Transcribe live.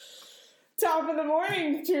Top of the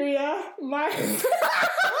morning to ya.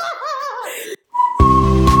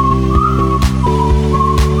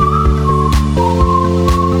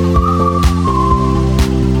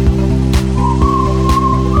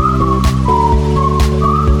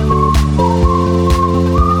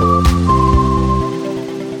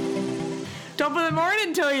 Top of the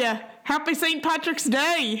morning to ya. Happy St. Patrick's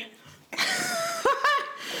Day.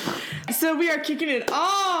 So we are kicking it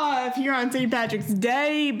off here on St. Patrick's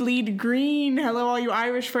Day. Bleed green. Hello, all you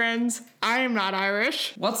Irish friends. I am not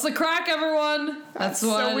Irish. What's the crack, everyone? That's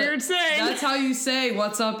so weird saying. That's how you say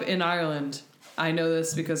what's up in Ireland. I know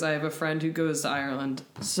this because I have a friend who goes to Ireland.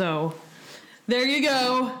 So, there you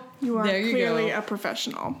go. You are clearly a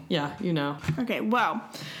professional. Yeah, you know. Okay, well,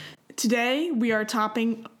 today we are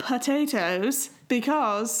topping potatoes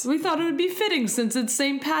because... we thought it would be fitting since it's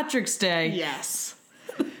St. Patrick's Day. Yes.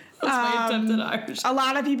 That's my attempt at Irish. A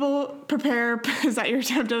lot of people prepare... Is that your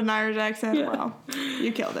attempt at an Irish accent? Yeah. Well,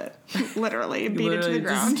 you killed it. Literally. Beat it to the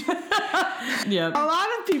ground. Yeah. A lot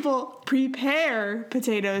of people prepare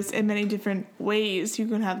potatoes in many different ways. You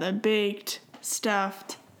can have them baked,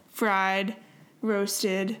 stuffed, fried,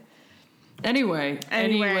 roasted. Any way you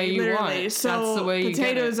literally. want it. So that's the way you get it.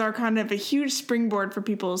 potatoes are kind of a huge springboard for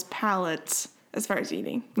people's palates as far as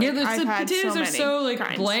eating. Yeah, potatoes are so like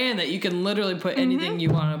kinds. bland that you can literally put anything you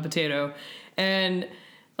want on a potato. And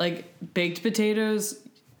like baked potatoes,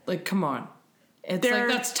 like come on.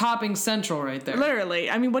 That's topping central right there. Literally.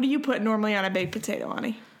 I mean, what do you put normally on a baked potato,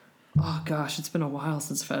 honey? Oh gosh, it's been a while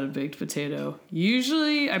since I've had a baked potato.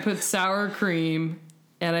 Usually I put sour cream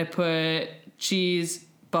and I put cheese,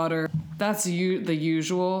 butter. That's the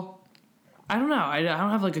usual. I don't know. I don't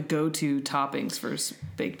have like a go-to toppings for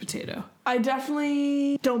baked potato. I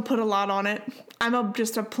definitely don't put a lot on it. I'm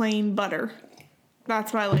just a plain butter.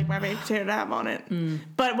 That's what I like my baked potato to have on it.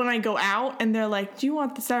 But when I go out and they're like, do you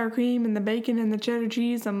want the sour cream and the bacon and the cheddar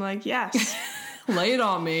cheese? I'm like, yes. Lay it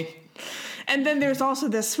on me. And then there's also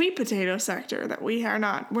the sweet potato sector that we're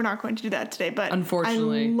not going to do that today. But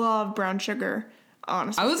unfortunately, I love brown sugar on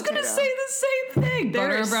a sweet potato. I was going to say the same thing.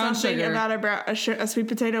 Butter or brown sugar. There's something about a sweet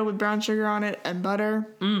potato with brown sugar on it and butter.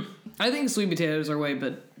 I think sweet potatoes are way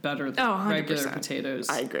better than regular potatoes.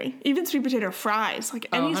 I agree. Even sweet potato fries, like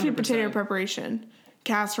any sweet potato preparation,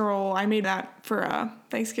 casserole. I made that for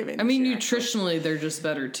Thanksgiving. I mean, nutritionally, they're just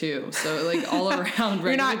better too. So, like all around,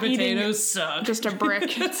 regular potatoes suck. Just a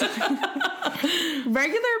brick.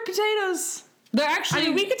 Regular potatoes. They're actually. I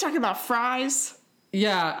mean, we could talk about fries.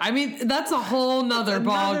 Yeah, I mean that's a whole nother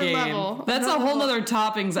ball game. Level. That's a whole nother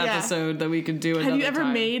toppings episode that we could do. Have you ever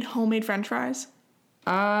made homemade French fries?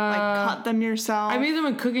 Like cut them yourself? I made them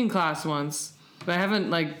in cooking class once, but I haven't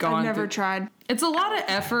like gone. I've never tried. It's a lot of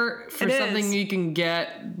effort for something you can get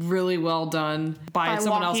really well done by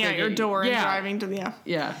someone else walking out your door and driving to the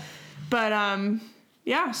yeah. But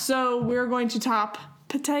yeah. So we're going to top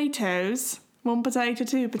potatoes. 1 potato,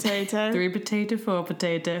 2 potato. 3 potato, 4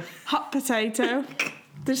 potato. Hot potato.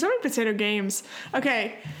 There's so many potato games.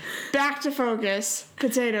 Okay, back to focus.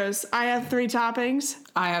 Potatoes. I have 3 toppings.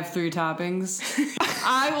 I have 3 toppings.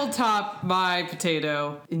 I will top my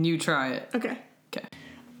potato, and you try it. Okay. Okay.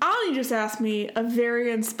 Ollie just asked me a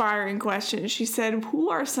very inspiring question. She said,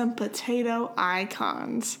 who are some potato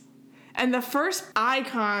icons? And the first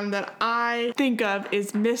icon that I think of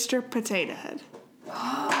is Mr. Potato Head.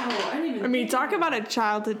 Oh, I didn't even. I mean, talk about a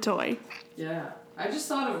childhood toy. Yeah, I just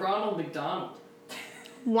thought of Ronald McDonald.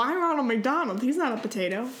 Why Ronald McDonald? He's not a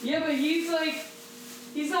potato. Yeah, but he's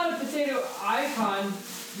not a potato icon.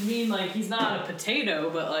 You mean like he's not a potato,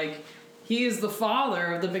 but like he is the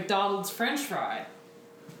father of the McDonald's French fry.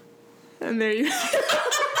 And there you go.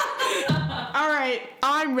 All right,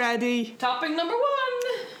 I'm ready. Topping number 1.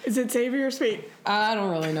 Is it savory or sweet? I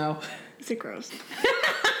don't really know. Is it gross?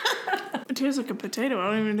 It tastes like a potato.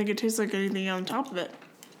 I don't even think it tastes like anything on top of it.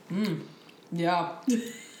 Yeah.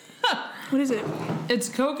 What is it? It's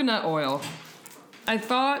coconut oil. I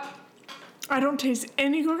don't taste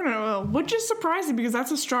any coconut oil, which is surprising because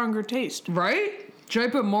that's a stronger taste. Right? Should I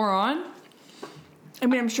put more on? I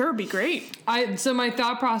mean, I'm sure it'd be great. So my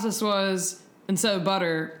thought process was, instead of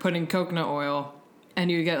butter, putting coconut oil, and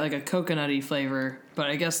you get like a coconutty flavor, but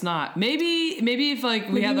I guess not. Maybe if like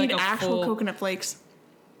we had like a actual coconut flakes.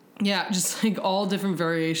 Yeah, just like all different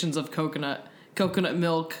variations of coconut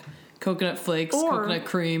milk, coconut flakes, or coconut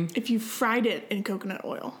cream. If you fried it in coconut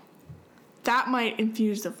oil, that might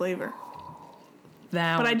infuse the flavor.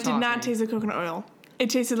 But I did not taste the coconut oil.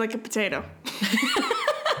 It tasted like a potato.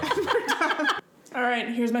 All right,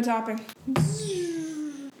 here's my topping.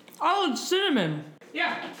 Oh, it's cinnamon.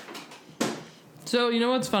 Yeah. So, you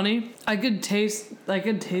know what's funny? I could taste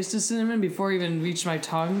the cinnamon before it even reached my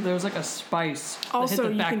tongue. There was like a spice Also, that hit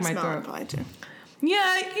the you back can of my smell throat. it probably too.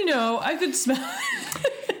 Yeah, you know, I could smell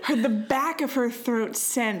The back of her throat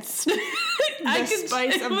sensed the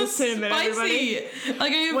spice of the cinnamon, everybody.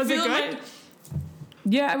 Like, I Was it feel good?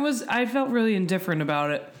 Yeah, it was. I felt really indifferent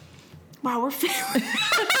about it. Wow, we're feeling...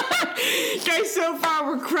 Guys, so far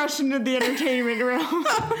we're crushing the entertainment realm.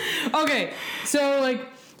 Okay, so, like,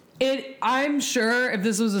 I'm sure if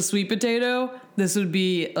this was a sweet potato, this would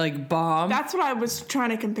be, like, bomb. That's what I was trying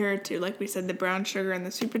to compare it to. Like we said, the brown sugar and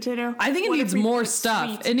the sweet potato. I think it What needs if we more put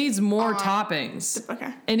stuff. sweet It needs more on- toppings.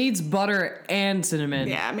 Okay. It needs butter and cinnamon.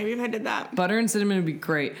 Yeah, maybe if I did that. Butter and cinnamon would be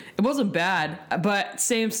great. It wasn't bad, but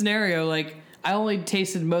same scenario. Like, I only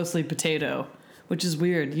tasted mostly potato, which is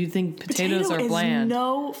weird. You'd think potatoes Potato are bland.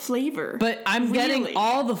 no flavor. But I'm getting Really.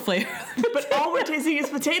 all the flavor. But all we're tasting is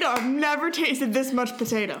potato. I've never tasted this much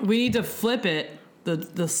potato. We need to flip it,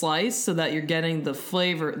 the slice, so that you're getting the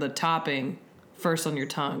flavor, the topping, first on your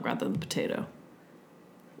tongue rather than the potato.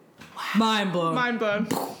 Wow. Mind blown. Mind blown.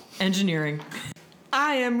 Engineering.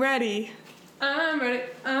 I am ready. I'm ready.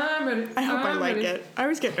 I'm ready. I hope I like ready. it. I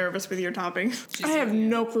always get nervous with your toppings. She's I have doing it.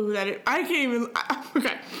 no clue who that is. I can't even.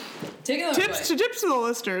 Okay. Take another bite. Tips to the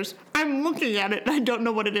listeners. I'm looking at it and I don't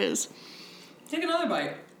know what it is. Take another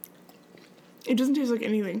bite. It doesn't taste like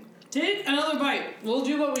anything. Take another bite. We'll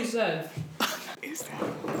do what we said. Is that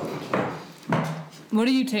What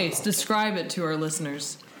do you taste? Describe it to our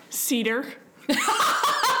listeners. cedar?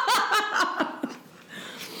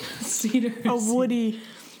 Cedar. A woody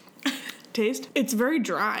taste. It's very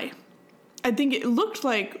dry. I think it looked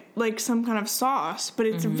like some kind of sauce, but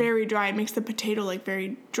it's very dry. It makes the potato like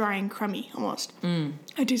very dry and crummy almost.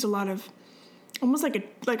 I taste a lot of almost like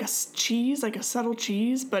a cheese, like a subtle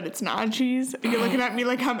cheese, but it's not a cheese. You're looking at me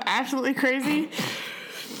like I'm absolutely crazy.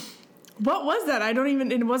 What was that?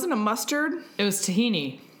 It wasn't a mustard. It was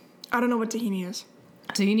tahini. I don't know what tahini is.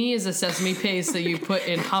 Tahini is a sesame paste that you put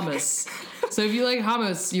in hummus. So if you like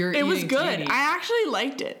hummus, you're It was eating good. tahini. I actually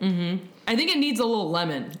liked it. I think it needs a little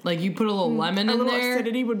lemon. Like, you put a little lemon A in little there.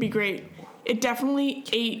 acidity would be great. It definitely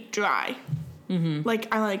ate dry. Like,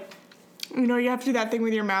 you have to do that thing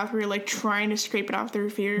with your mouth where you're like trying to scrape it off the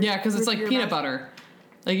roof of your Yeah, because it's like your peanut mouth. butter.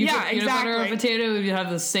 Like, you Yeah, put peanut butter on a exactly. potato, you have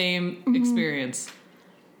the same experience.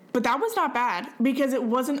 But that was not bad because it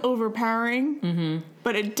wasn't overpowering,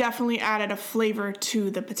 but it definitely added a flavor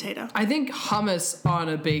to the potato. I think hummus on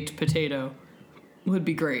a baked potato would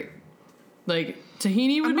be great. Like,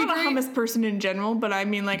 tahini would I'm be not a great. hummus person in general, but I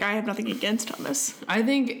mean, like, I have nothing against hummus. I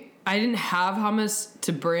think I didn't have hummus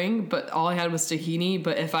to bring, but all I had was tahini.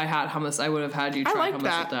 But if I had hummus, I would have had you I try like hummus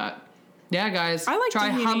that. with that. Yeah, guys. I like try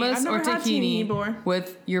tahini. hummus I've never or had tahini before.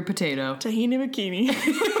 with your potato. Tahini bikini.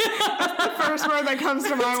 That's the first word that comes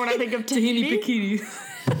to mind when I think of tahini. Tahini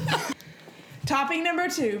bikini. Topping number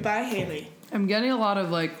 2 by Haley. I'm getting a lot of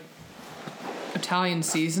like Italian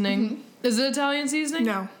seasoning. Is it Italian seasoning?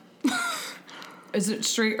 No. Is it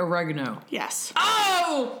straight oregano? Yes.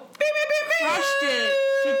 Oh! Crushed it.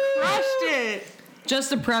 She crushed it. Just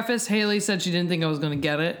to preface, Haley said she didn't think I was going to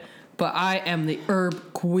get it, but I am the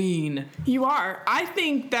herb queen. You are. I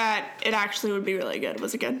think that it actually would be really good.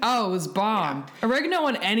 Was it good? Oh, it was bomb. Oregano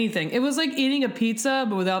on anything. It was like eating a pizza,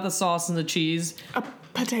 but without the sauce and the cheese. A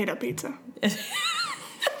potato pizza.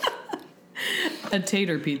 A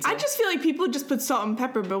tater pizza. I just feel like people just put salt and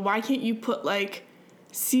pepper, but why can't you put like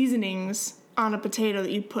seasonings on a potato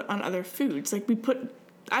that you put on other foods? Like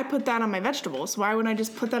I put that on my vegetables. Why wouldn't I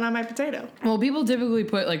just put that on my potato? Well, people typically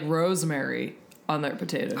put like rosemary on their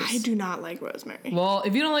potatoes. I do not like rosemary. Well,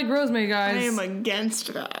 if you don't like rosemary, I guys, am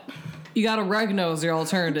against that. you got oregano as your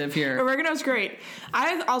alternative here. Oregano's great.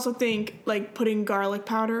 I also think like putting garlic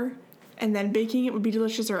powder and then baking it would be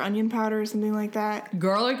delicious, or onion powder or something like that.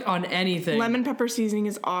 Garlic on anything. Lemon pepper seasoning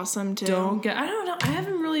is awesome too. I don't know. I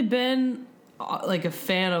haven't really been like a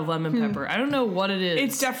fan of lemon pepper. I don't know what it is.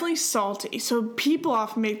 It's definitely salty. So people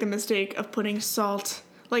often make the mistake of putting salt.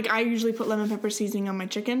 Like I usually put lemon pepper seasoning on my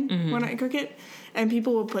chicken when I cook it. And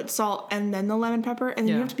people will put salt and then the lemon pepper. And then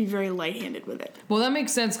Yeah. you have to be very light-handed with it. Well, that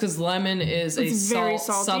makes sense because lemon is It's a very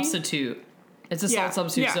salt salty. substitute. It's a Yeah, salt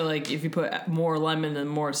substitute. yeah. So, like, if you put more lemon and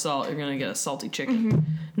more salt, you're going to get a salty chicken.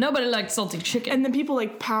 Nobody likes salty chicken. And then people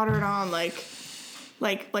like powder it on like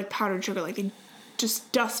powdered sugar. Like they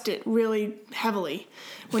just dust it really heavily.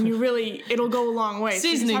 When you really, it'll go a long way.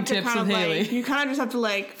 Seasoning so you tips just have with to kind of Haley. like, you kind of just have to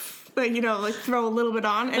like throw a little bit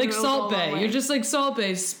on. And like it'll Salt go a long Bay. way. You're just like Salt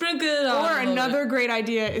Bay. Sprinkle it on. Or a little another bit. great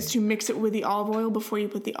idea is to mix it with the olive oil before you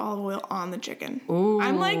put the olive oil on the chicken. Ooh.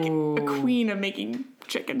 I'm like a queen of making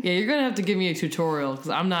chicken. Yeah, you're going to have to give me a tutorial because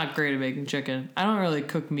I'm not great at making chicken. I don't really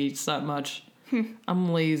cook meats that much.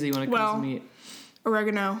 I'm lazy when it comes to meat.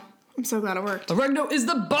 Oregano. I'm so glad it worked. Oregano is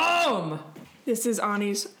the bomb! This is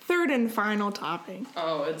Ani's third and final topping.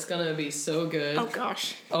 Oh, it's gonna be so good. Oh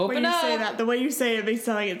gosh. Open when you up. say that, the way you say it makes it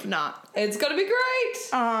sound like it's not. It's gonna be great!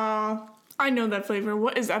 I know that flavor.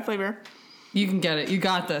 What is that flavor? You can get it. You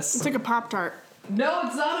got It's this. like a Pop-Tart. No,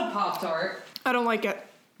 it's not a Pop-Tart. I don't like it.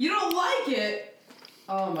 You don't like it?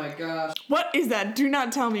 Oh my gosh. What is that? Do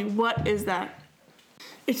not tell me. What is that?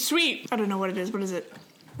 It's sweet. I don't know what it is. What is it?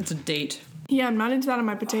 It's a date. Yeah, I'm not into that on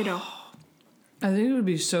my potato. I think it would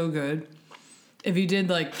be so good if you did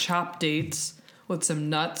like chopped dates with some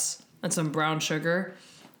nuts and some brown sugar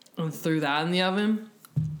and threw that in the oven.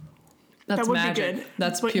 That's That would magic. be good.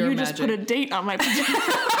 That's but pure you magic. just put a date on my potato.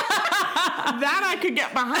 That I could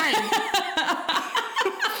get behind.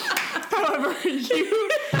 However, you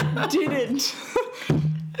didn't.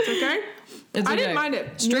 It's okay. It's I okay. didn't mind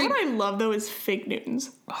it. You know what I love though is fig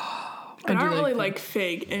Newtons. And I don't really like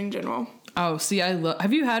fig in general. Oh, see, I love.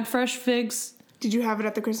 Have you had fresh figs? Did you have it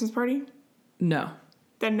at the Christmas party? No.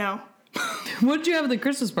 Then no. What did you have at the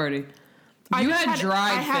Christmas party? You had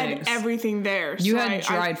dried figs. I had everything there. You so had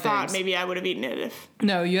dried I thought figs. maybe I would have eaten it if.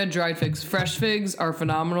 No, you had dried figs. Fresh figs are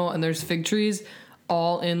phenomenal, and there's fig trees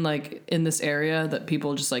all in this area that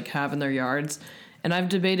people just like have in their yards. And I've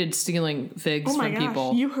debated stealing figs from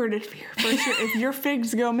people. You heard it here first. If your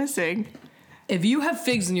figs go missing. If you have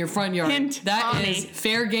figs in your front yard, Hint, that Ani. is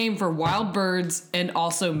fair game for wild birds and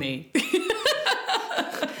also me.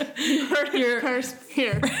 You heard it first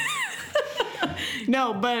here.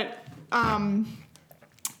 No, but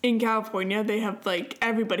in California they have like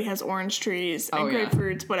everybody has orange trees and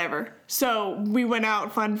grapefruits, whatever. So we went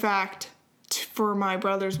out. Fun fact for my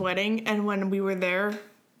brother's wedding, and when we were there,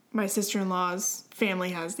 my sister-in-law's family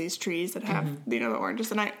has these trees that have the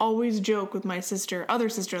oranges, and I always joke with my other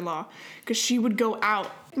sister-in-law, because she would go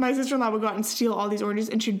out. My sister-in-law would go out and steal all these oranges,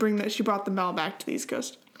 and she brought them all back to the East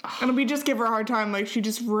Coast. And we just give her a hard time, like she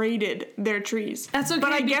just raided their trees. That's okay,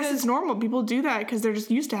 but I guess it's normal. People do that because they're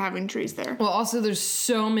just used to having trees there. Well, also there's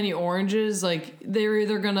so many oranges, like they're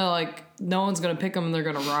either gonna no one's gonna pick them and they're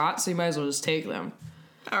gonna rot, so you might as well just take them.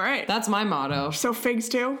 All right. That's my motto. So figs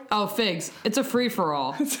too? Oh, figs. It's a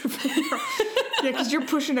free-for-all. Yeah, because you're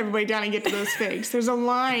pushing everybody down and get to those figs. There's a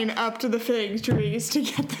line up to the fig trees to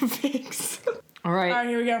get the figs. All right. All right,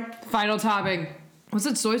 here we go. Final topping. Was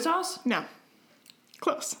it soy sauce? No.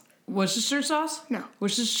 Close. Worcestershire sauce? No.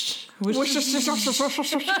 Worcestershire.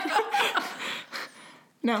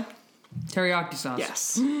 No. Teriyaki sauce.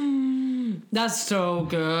 Yes. That's so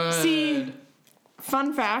good. See,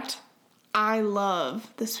 fun fact, I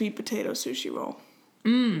love the sweet potato sushi roll.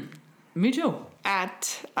 Me too.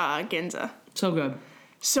 At Ginza. So good.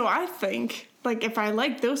 So I think, like, if I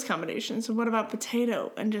like those combinations, what about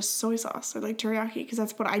potato and just soy sauce? Or like teriyaki, because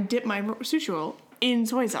that's what I dip my sushi roll in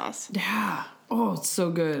soy sauce. Yeah. Oh, it's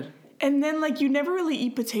so good. And then, like, you never really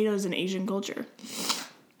eat potatoes in Asian culture.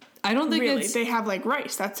 I don't think Really, they have, like,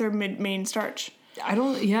 rice. That's their main starch. I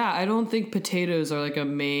don't think potatoes are like a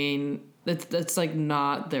main. That's like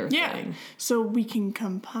not their thing. So we can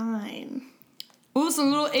combine. Ooh, it's a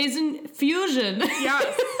little Asian fusion.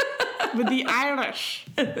 Yes. With the Irish.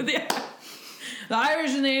 The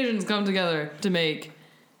Irish and Asians come together to make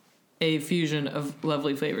a fusion of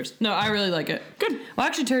lovely flavors. No, I really like it. Good. Well,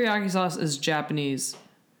 actually, teriyaki sauce is Japanese,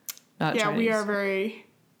 not Chinese. We are very...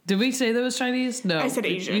 Did we say that was Chinese? No. I said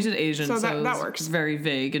Asian. You said Asian, So that works. It's very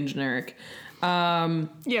vague and generic. Yeah,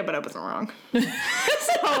 but I wasn't wrong.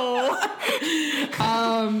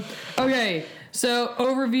 Okay, so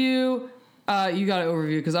overview. You got an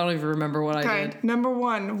overview because I don't even remember what I did. Number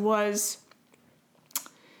one was...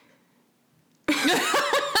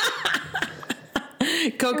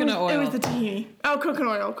 Coconut oil. It was the tahini. Oh,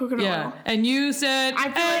 coconut oil. And you said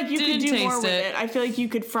I feel like you could didn't do taste more with it. it. I feel like you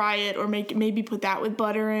could fry it or maybe put that with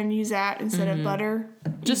butter and use that instead of butter.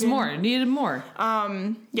 Just even. more. Needed more.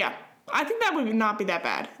 Yeah. I think that would not be that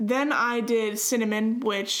bad. Then I did cinnamon,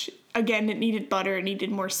 which again it needed butter. It needed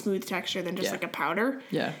more smooth texture than just like a powder.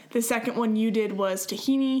 Yeah. The second one you did was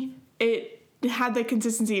tahini. It had the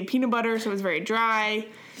consistency of peanut butter, so it was very dry.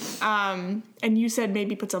 And you said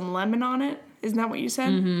maybe put some lemon on it. Isn't that what you said?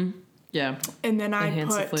 Mm-hmm. Yeah. And then I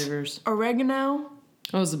Enhance the put flavors. oregano.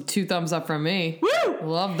 That was 2 thumbs up from me. Woo!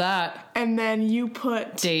 Love that. And then you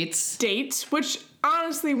put Dates, which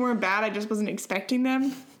honestly weren't bad. I just wasn't expecting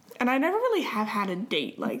them. And I never really have had a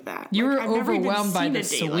date like that. You were I've never even overwhelmed by seen the a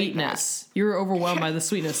date like sweetness. You were overwhelmed by the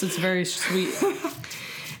sweetness. It's very sweet. that.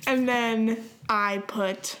 And then I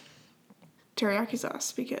put teriyaki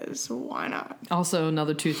sauce because why not? Also,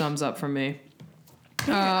 another 2 thumbs up from me.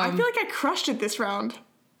 I feel like I crushed it this round.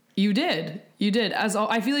 You did.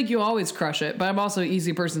 I feel like you always crush it, but I'm also an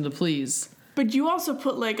easy person to please. But you also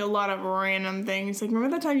put like a lot of random things. Like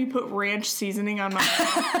remember that time you put ranch seasoning on my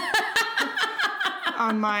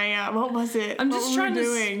on my what was it? I'm just trying to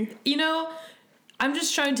doing? I'm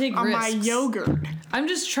just trying to take on risks. my yogurt. I'm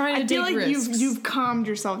just trying to take risks. I feel like you've calmed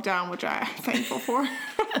yourself down, which I'm thankful for.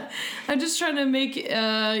 I'm just trying to make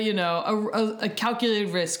a calculated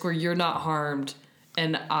risk where you're not harmed,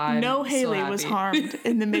 and No Haley was harmed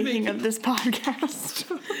in the making of this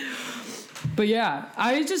podcast. But yeah,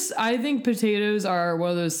 I think potatoes are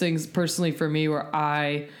one of those things personally for me where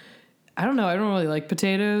I don't know, I don't really like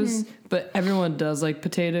potatoes, but everyone does like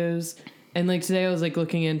potatoes. And like today I was like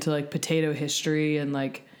looking into like potato history and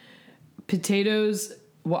like potatoes.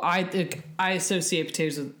 Well, I associate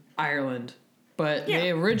potatoes with Ireland, but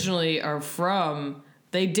they originally are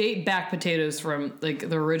they date back potatoes from like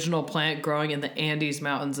the original plant growing in the Andes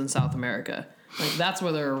Mountains in South America. Like that's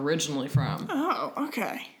where they're originally from. Oh,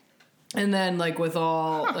 okay. And then like with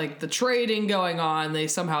all like the trading going on, they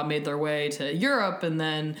somehow made their way to Europe and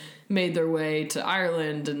then made their way to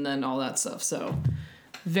Ireland and then all that stuff. So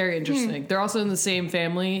very interesting. They're also in the same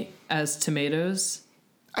family as tomatoes.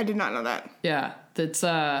 I did not know that. Yeah, that's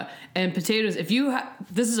and potatoes. If you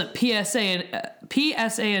this is a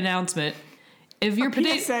PSA announcement. If your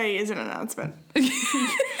PSA is an announcement. This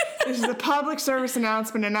is a public service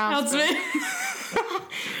announcement. It's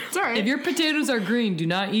all right. If your potatoes are green, do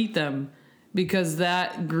not eat them because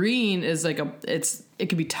that green is like it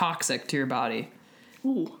can be toxic to your body.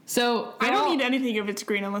 Ooh. So I don't eat anything if it's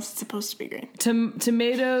green unless it's supposed to be green.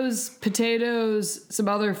 Tomatoes, potatoes, some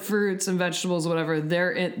other fruits and vegetables, whatever.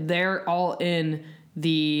 They're all in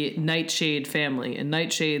the nightshade family, and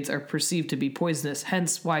nightshades are perceived to be poisonous.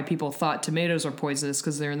 Hence, why people thought tomatoes are poisonous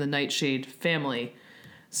because they're in the nightshade family.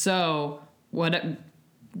 So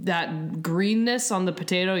that greenness on the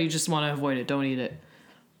potato, you just want to avoid it. Don't eat it.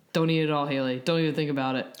 Don't eat it all, Haley. Don't even think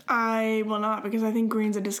about it. I will not because I think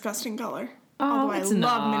green's a disgusting color. Oh, although I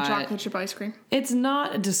love mint chocolate chip ice cream. It's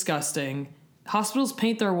not disgusting. Hospitals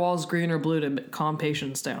paint their walls green or blue to calm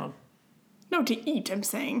patients down. No, to eat, I'm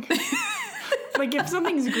saying. Like, if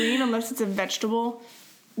something's green, unless it's a vegetable,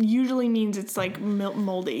 usually means it's, like,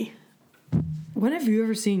 moldy. When have you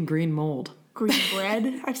ever seen green mold? Green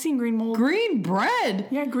bread? I've seen green mold. Green bread?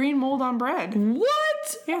 Yeah, green mold on bread.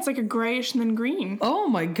 What? Yeah, it's like a grayish and then green. Oh,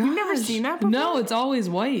 my gosh. You've never seen that before? No, it's always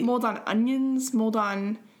white. Mold on onions, mold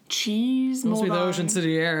on cheese, must mold be the on... Ocean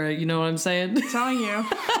City area, you know what I'm saying? I'm telling you.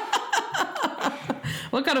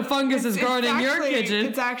 What kind of fungus is growing in your kitchen?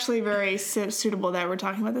 It's actually very suitable that we're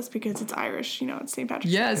talking about this because it's Irish. You know, it's St.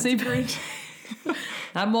 Patrick's Day. Yeah, St. Patrick's.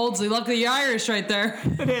 That mold's luckily Irish right there.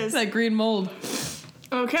 It is. That green mold.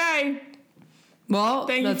 Okay. Well,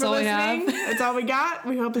 thank you that's for all listening. we have. That's all we got.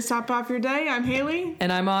 We hope this topped off your day. I'm Haley.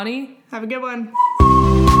 And I'm Ani. Have a good one.